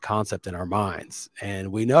 It's just a concept in our minds.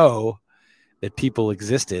 And we know that people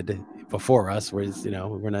existed before us, whereas,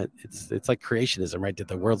 we're not, it's like creationism, right? Did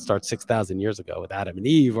the world start 6,000 years ago with Adam and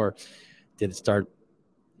Eve, or did it start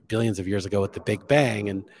billions of years ago with the Big Bang?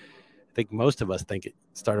 And I think most of us think it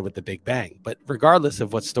started with the Big Bang. But regardless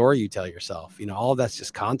of what story you tell yourself, all of that's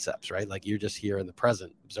just concepts, right? Like, you're just here in the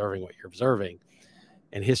present observing what you're observing,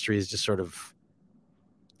 and history is just sort of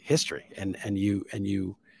history. And you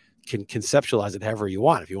can conceptualize it however you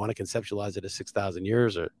want. If you want to conceptualize it as 6,000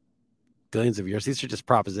 years or billions of years, these are just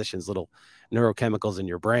propositions, little neurochemicals in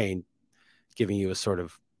your brain giving you a sort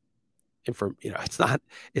of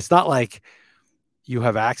it's not like you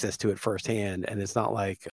have access to it firsthand, and it's not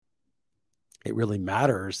like it really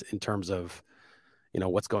matters in terms of,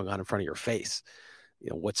 what's going on in front of your face,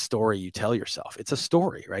 what story you tell yourself. It's a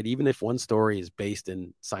story, right? Even if one story is based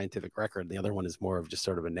in scientific record, and the other one is more of just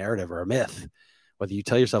sort of a narrative or a myth. Whether you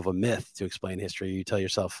tell yourself a myth to explain history, or you tell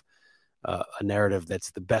yourself a narrative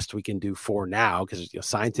that's the best we can do for now, because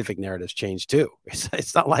scientific narratives change too.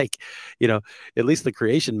 It's not like, at least the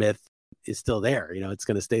creation myth is still there. It's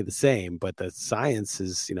going to stay the same, but the science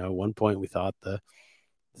is, at one point we thought the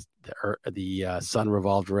the sun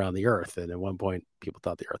revolved around the earth. And at one point people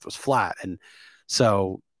thought the earth was flat. And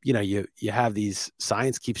so, you have these,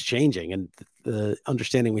 science keeps changing, and the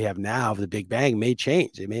understanding we have now of the Big Bang may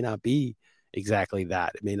change. It may not be exactly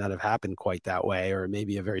that. It may not have happened quite that way, or it may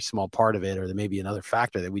be a very small part of it, or there may be another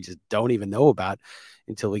factor that we just don't even know about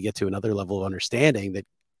until we get to another level of understanding that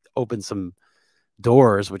opens some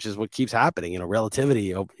doors, which is what keeps happening.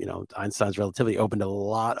 Relativity, Einstein's relativity opened a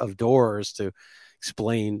lot of doors to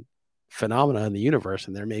explain phenomena in the universe.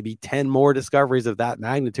 And there may be 10 more discoveries of that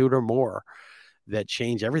magnitude or more that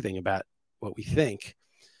change everything about what we think.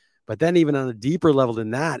 But then even on a deeper level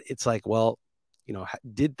than that, it's like, well,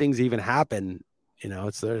 did things even happen?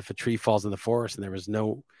 It's if a tree falls in the forest and there was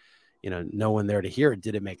no one there to hear it,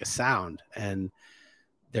 did it make a sound? And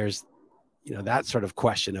there's, that sort of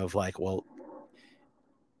question of like, well,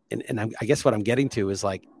 and I guess what I'm getting to is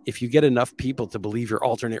like, if you get enough people to believe your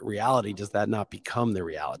alternate reality, does that not become the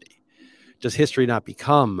reality? Does history not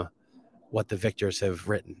become what the victors have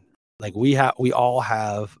written? Like we all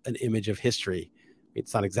have an image of history.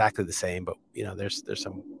 It's not exactly the same, but there's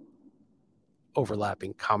some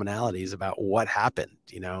overlapping commonalities about what happened,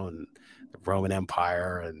 and the Roman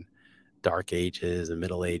Empire and Dark Ages and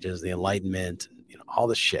Middle Ages, the Enlightenment, all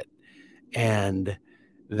this shit. And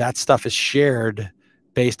that stuff is shared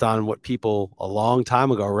based on what people a long time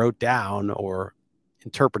ago wrote down or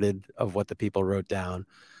interpreted of what the people wrote down.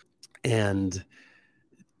 And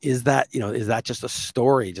is that just a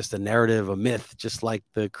story, just a narrative, a myth, just like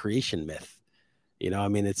the creation myth?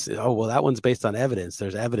 It's, that one's based on evidence.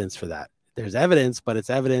 There's evidence for that. There's evidence, but it's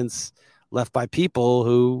evidence left by people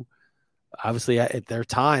who obviously at their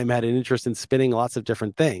time had an interest in spinning lots of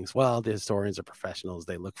different things. Well, the historians are professionals.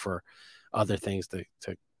 They look for other things to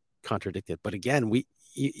contradict it. But again,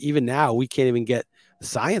 even now, we can't even get the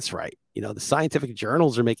science right. The scientific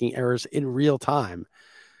journals are making errors in real time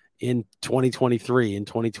in 2023, in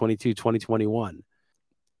 2022, 2021.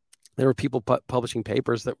 There were people publishing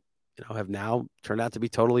papers that, have now turned out to be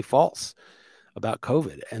totally false about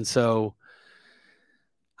COVID. And so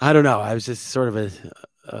I don't know. I was just sort of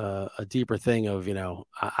a deeper thing of,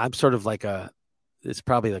 I'm sort of like it's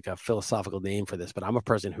probably like a philosophical name for this, but I'm a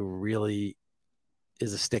person who really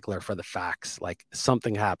is a stickler for the facts. Like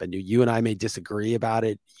something happened. You and I may disagree about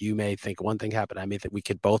it. You may think one thing happened. I may think we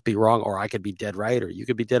could both be wrong, or I could be dead right, or you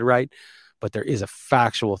could be dead right. But there is a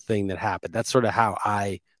factual thing that happened. That's sort of how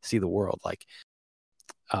I see the world. Like,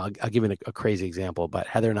 I'll give you a crazy example, but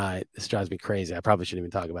Heather and I, this drives me crazy. I probably shouldn't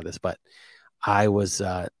even talk about this, but I was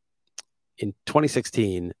in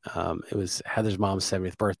 2016. It was Heather's mom's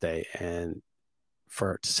 70th birthday, and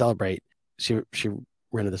to celebrate, she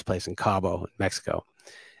rented this place in Cabo, Mexico.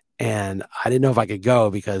 And I didn't know if I could go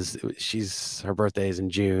because her birthday is in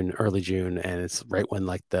June, early June, and it's right when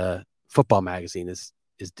like the football magazine is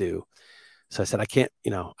due. So I said, I can't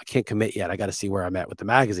commit yet. I got to see where I'm at with the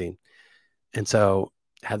magazine. And so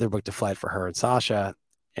Heather booked a flight for her and Sasha.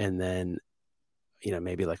 And then,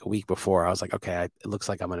 maybe like a week before, I was like, okay, it looks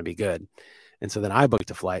like I'm going to be good. And so then I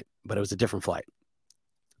booked a flight, but it was a different flight.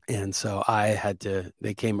 And so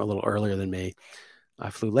they came a little earlier than me.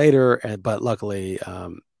 I flew later, but luckily,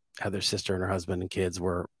 Heather's sister and her husband and kids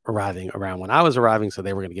were arriving around when I was arriving. So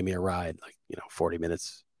they were going to give me a ride, like, 40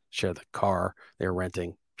 minutes, share the car they were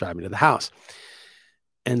renting, drive me to the house.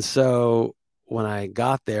 And so when I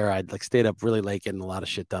got there, I'd like stayed up really late getting a lot of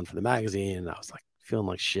shit done for the magazine. And I was like feeling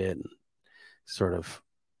like shit and sort of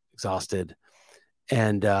exhausted.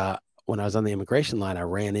 And when I was on the immigration line, I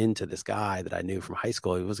ran into this guy that I knew from high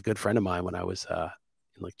school. He was a good friend of mine when I was in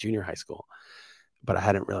like junior high school. But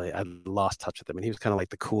I lost touch with him. And he was kind of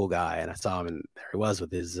like the cool guy. And I saw him, and there he was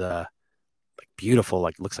with his like beautiful,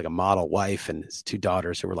 like looks like a model wife, and his two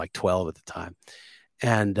daughters who were like 12 at the time.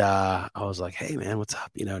 And I was like, hey man, what's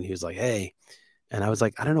up? And he was like, hey. And I was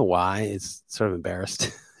like, I don't know why. It's sort of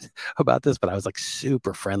embarrassed about this, but I was like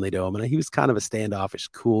super friendly to him. And he was kind of a standoffish,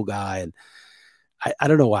 cool guy. And I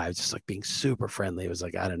don't know why. I was just like being super friendly. It was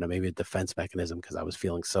like, I don't know, maybe a defense mechanism because I was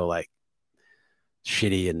feeling so like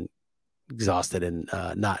shitty and exhausted and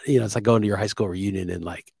not, it's like going to your high school reunion and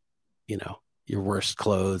like, your worst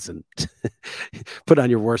clothes and put on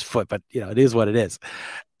your worst foot, but it is what it is.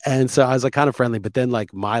 And so I was like kind of friendly, but then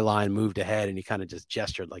like my line moved ahead and he kind of just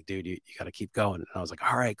gestured like, dude, you got to keep going. And I was like,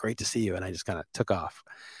 all right, great to see you. And I just kind of took off.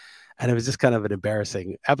 And it was just kind of an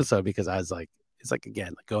embarrassing episode because I was like, it's like,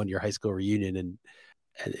 again, like going to your high school reunion and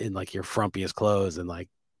in like your frumpiest clothes and like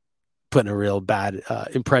putting a real bad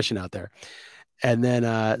impression out there. And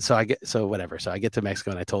then, so I get to Mexico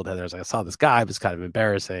and I told Heather, I was like, I saw this guy, it was kind of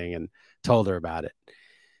embarrassing, and told her about it.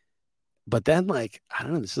 But then like, I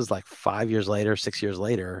don't know, this is like 5 years later, 6 years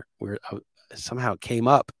later, somehow it came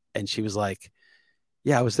up, and she was like,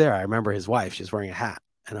 yeah, I was there. I remember his wife. She's wearing a hat.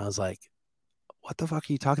 And I was like, what the fuck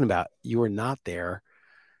are you talking about? You were not there.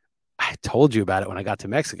 I told you about it when I got to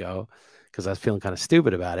Mexico because I was feeling kind of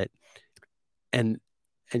stupid about it. And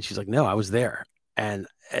she's like, no, I was there. And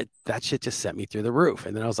that shit just sent me through the roof.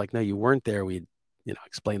 And then I was like, no, you weren't there. We,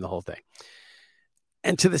 explained the whole thing.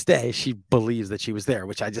 And to this day, she believes that she was there,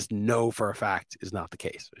 which I just know for a fact is not the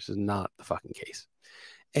case. This is not the fucking case.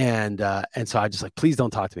 And so I just like, please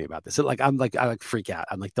don't talk to me about this. So I freak out.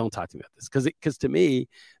 I'm like, don't talk to me about this. Because to me,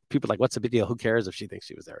 people are like, what's the big deal? Who cares if she thinks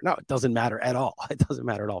she was there? No, it doesn't matter at all. It doesn't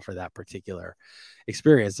matter at all for that particular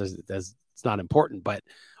experience. It's not important. But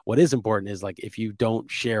what is important is like, if you don't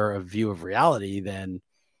share a view of reality, then,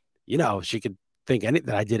 she could think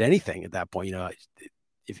that I did anything at that point.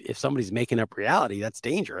 If somebody's making up reality, that's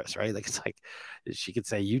dangerous, right? Like, it's like she could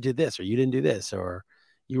say, you did this, or you didn't do this, or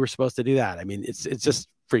you were supposed to do that. I mean, it's just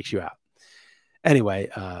freaks you out. Anyway,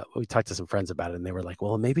 we talked to some friends about it, and they were like,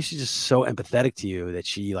 well, maybe she's just so empathetic to you that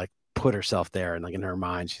she like put herself there, and like in her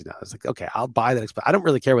mind, she's not. I was like, okay, I'll buy that. I don't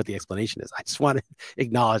really care what the explanation is. I just want to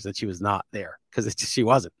acknowledge that she was not there, because she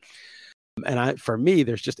wasn't. And for me,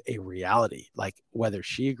 there's just a reality, like whether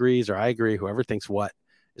she agrees or I agree, whoever thinks what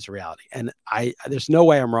is reality. And there's no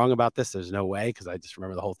way I'm wrong about this. There's no way, because I just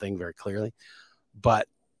remember the whole thing very clearly. But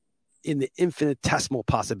in the infinitesimal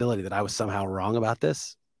possibility that I was somehow wrong about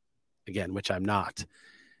this, again, which I'm not,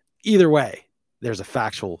 either way, there's a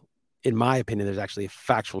factual, in my opinion, there's actually a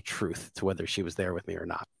factual truth to whether she was there with me or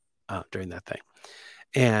not during that thing.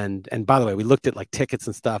 And by the way, we looked at like tickets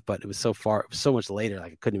and stuff, but it was so much later,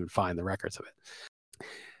 like I couldn't even find the records of it.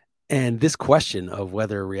 And this question of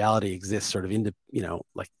whether reality exists sort of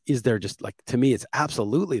like, is there just like, to me, it's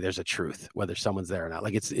absolutely, there's a truth, whether someone's there or not.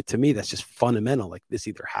 Like to me, that's just fundamental. Like this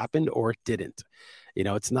either happened or it didn't,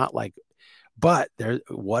 it's not like, but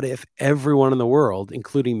what if everyone in the world,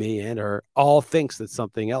 including me and her, all thinks that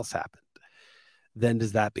something else happened? Then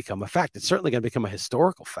does that become a fact? It's certainly going to become a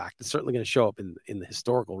historical fact. It's certainly going to show up in the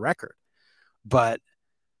historical record, but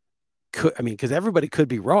because everybody could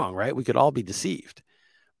be wrong, right? We could all be deceived.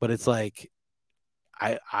 But it's like,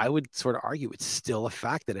 I would sort of argue it's still a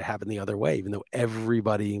fact that it happened the other way, even though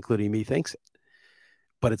everybody, including me, thinks it.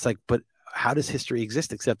 But it's like, but how does history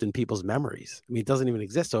exist except in people's memories? I mean, it doesn't even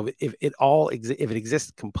exist. So if it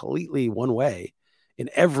exists completely one way in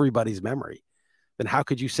everybody's memory, then how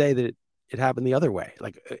could you say that it happened the other way?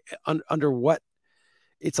 Like under what?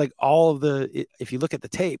 It's like if you look at the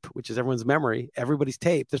tape, which is everyone's memory, everybody's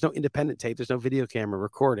tape, there's no independent tape. There's no video camera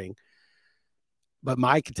recording. But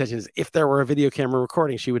my contention is, if there were a video camera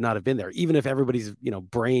recording, she would not have been there, even if everybody's,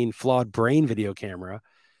 flawed brain video camera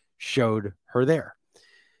showed her there.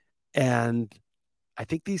 And I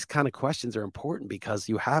think these kind of questions are important because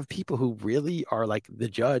you have people who really are like, the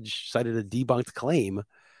judge cited a debunked claim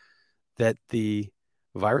that the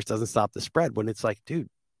virus doesn't stop the spread, when it's like, dude,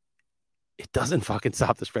 it doesn't fucking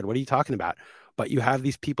stop the spread. What are you talking about? But you have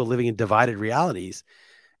these people living in divided realities,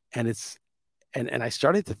 and and I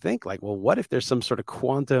started to think like, well, what if there's some sort of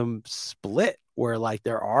quantum split where like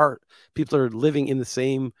there are people are living in the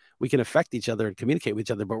same, we can affect each other and communicate with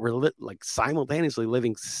each other, but we're like simultaneously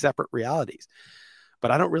living separate realities.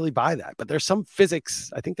 But I don't really buy that. But there's some physics.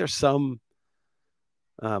 I think there's some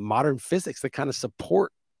modern physics that kind of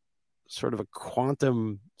support sort of a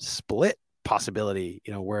quantum split possibility,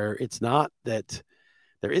 where it's not that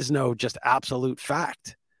there is no just absolute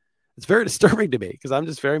fact. It's very disturbing to me because I'm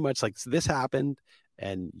just very much like, so this happened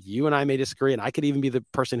and you and I may disagree, and I could even be the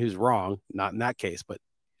person who's wrong, not in that case, but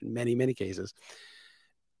in many, many cases.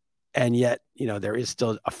 And yet, there is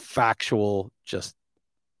still a factual, just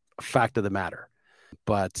a fact of the matter.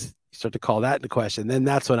 But you start to call that into question, then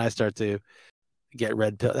that's when I start to get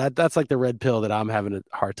red pill. That's like the red pill that I'm having a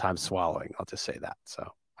hard time swallowing. I'll just say that. So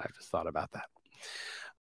I've just thought about that.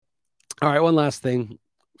 All right, one last thing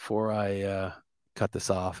before I cut this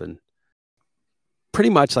off, and pretty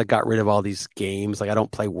much like got rid of all these games. Like I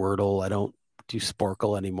don't play Wordle. I don't do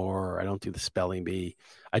Sporkle anymore. I don't do the spelling bee.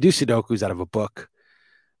 I do Sudokus out of a book,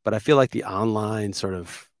 but I feel like the online sort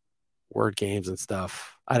of word games and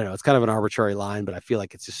stuff, I don't know. It's kind of an arbitrary line, but I feel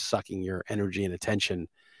like it's just sucking your energy and attention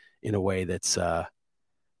in a way that's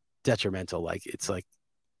detrimental. Like it's like,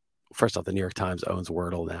 first off, the New York Times owns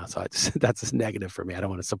Wordle now. So that's just negative for me. I don't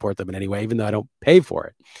want to support them in any way, even though I don't pay for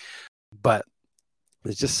it. But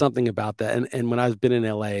there's just something about that. And when I've been in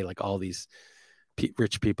LA, like all these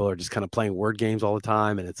rich people are just kind of playing word games all the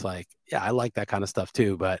time. And it's like, yeah, I like that kind of stuff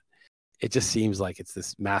too, but it just seems like it's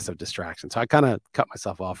this massive distraction. So I kind of cut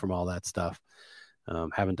myself off from all that stuff.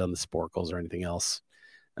 Haven't done the Sporkles or anything else.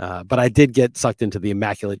 But I did get sucked into the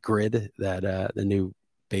Immaculate Grid, that the new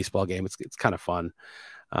baseball game. It's kind of fun,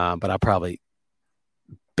 but I'll probably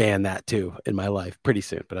ban that too in my life pretty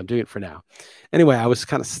soon. But I'm doing it for now. Anyway, I was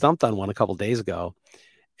kind of stumped on one a couple days ago,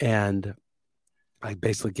 and I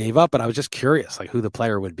basically gave up. But I was just curious, like who the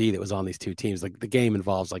player would be that was on these two teams. Like the game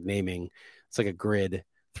involves like naming. It's like a grid,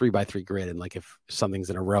 3x3 grid, and like if something's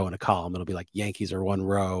in a row and a column, it'll be like Yankees are one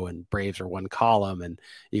row and Braves are one column, and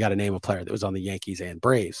you got to name a player that was on the Yankees and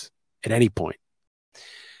Braves at any point.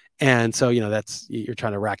 And so, that's, you're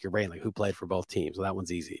trying to rack your brain, like who played for both teams. Well, that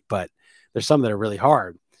one's easy, but there's some that are really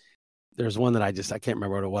hard. There's one that I can't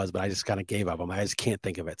remember what it was, but I just kind of gave up on. I just can't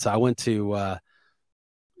think of it. So I went to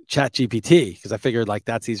ChatGPT because I figured like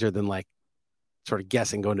that's easier than like sort of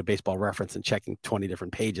guessing, going to Baseball Reference and checking 20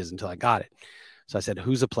 different pages until I got it. So I said,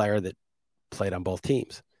 who's a player that played on both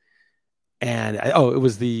teams? And it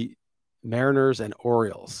was the Mariners and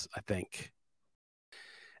Orioles, I think.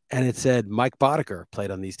 And it said Mike Boddicker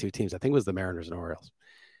played on these two teams. I think it was the Mariners and Orioles.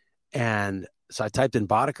 And so I typed in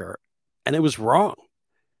Boddicker, and it was wrong.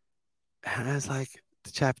 And I was like,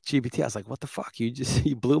 to ChatGPT, I was like, what the fuck?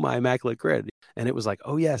 You blew my immaculate grid. And it was like,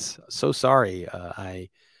 oh yes, so sorry.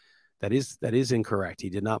 That is incorrect. He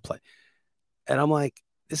did not play. And I'm like,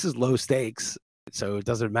 this is low stakes, so it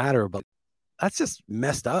doesn't matter. But that's just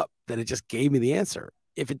messed up that it just gave me the answer.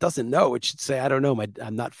 If it doesn't know, it should say, I don't know,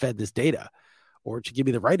 I'm not fed this data. Or it should give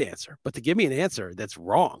me the right answer. But to give me an answer that's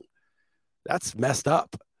wrong, that's messed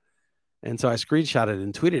up. And so I screenshotted it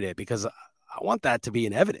and tweeted it because I want that to be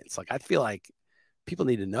in evidence. Like, I feel like people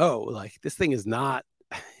need to know, like, this thing is not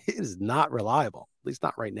reliable, at least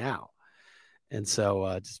not right now. And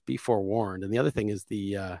so just be forewarned. And the other thing is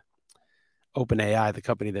the OpenAI, the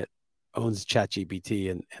company that owns ChatGPT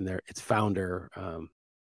and its founder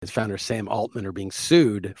Sam Altman are being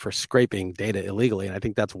sued for scraping data illegally. And I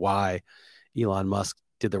think that's why Elon Musk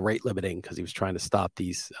did the rate limiting, because he was trying to stop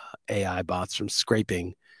these AI bots from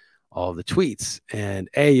scraping all of the tweets. And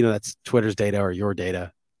that's Twitter's data or your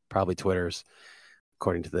data, probably Twitter's,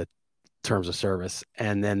 according to the terms of service.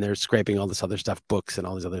 And then they're scraping all this other stuff, books and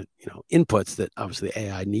all these other, inputs that obviously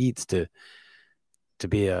AI needs to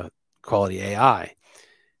be a quality AI.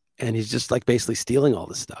 And he's just like basically stealing all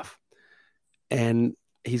this stuff. And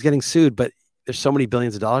he's getting sued, but there's so many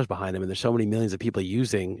billions of dollars behind him, and there's so many millions of people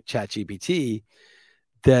using ChatGPT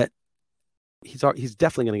that he's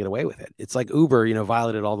definitely going to get away with it. It's like Uber,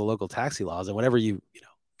 violated all the local taxi laws, and whatever you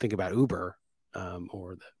think about Uber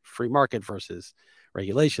or the free market versus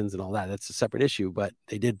regulations and all that, that's a separate issue. But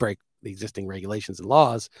they did break the existing regulations and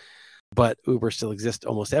laws. But Uber still exists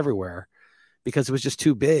almost everywhere because it was just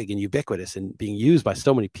too big and ubiquitous and being used by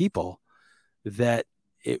so many people that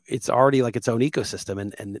it's already like its own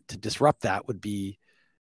ecosystem, and to disrupt that would be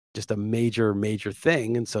just a major, major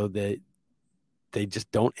thing. And so they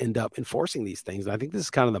just don't end up enforcing these things. And I think this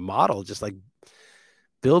is kind of the model, just like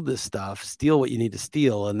build this stuff, steal what you need to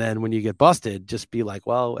steal. And then when you get busted, just be like,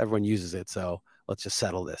 well, everyone uses it, so let's just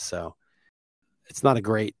settle this. So it's not a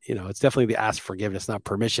great, it's definitely the ask forgiveness, not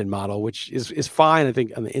permission model, which is fine, I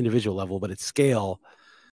think, on the individual level, but at scale,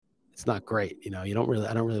 it's not great. I don't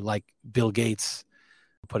really like Bill Gates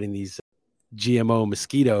putting these GMO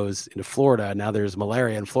mosquitoes into Florida. Now there's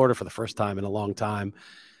malaria in Florida for the first time in a long time.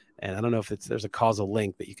 And I don't know if there's a causal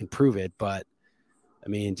link that you can prove it, but I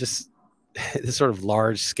mean, just this sort of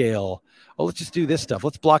large scale, let's just do this stuff.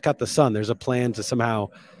 Let's block out the sun. There's a plan to somehow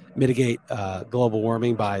mitigate global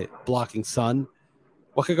warming by blocking sun.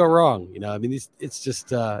 What could go wrong? It's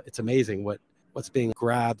just, it's amazing what's being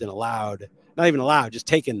grabbed and allowed, not even allowed, just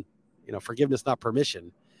taken, forgiveness, not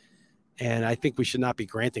permission. And I think we should not be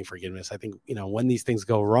granting forgiveness. I think, when these things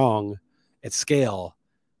go wrong at scale,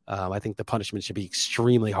 I think the punishment should be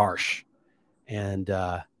extremely harsh. And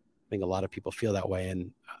I think a lot of people feel that way.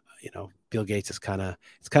 And, Bill Gates is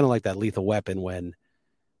it's kind of like that Lethal Weapon when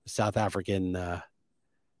South African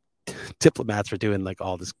diplomats were doing like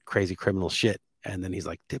all this crazy criminal shit. And then he's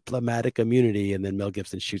like, diplomatic immunity. And then Mel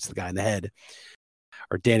Gibson shoots the guy in the head,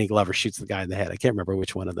 or Danny Glover shoots the guy in the head. I can't remember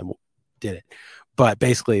which one of them did it. But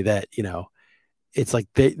basically that, it's like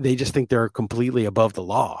they just think they're completely above the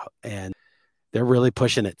law, and they're really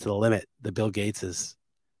pushing it to the limit. The Bill Gateses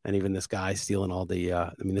and even this guy stealing all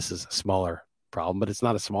the, this is a smaller problem, but it's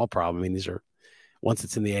not a small problem. These are, once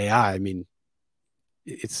it's in the AI,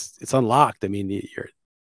 it's unlocked. I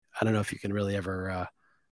don't know if you can really ever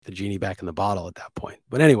the genie back in the bottle at that point.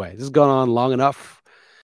 But anyway, this has gone on long enough.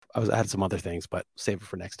 I had some other things, but save it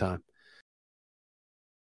for next time.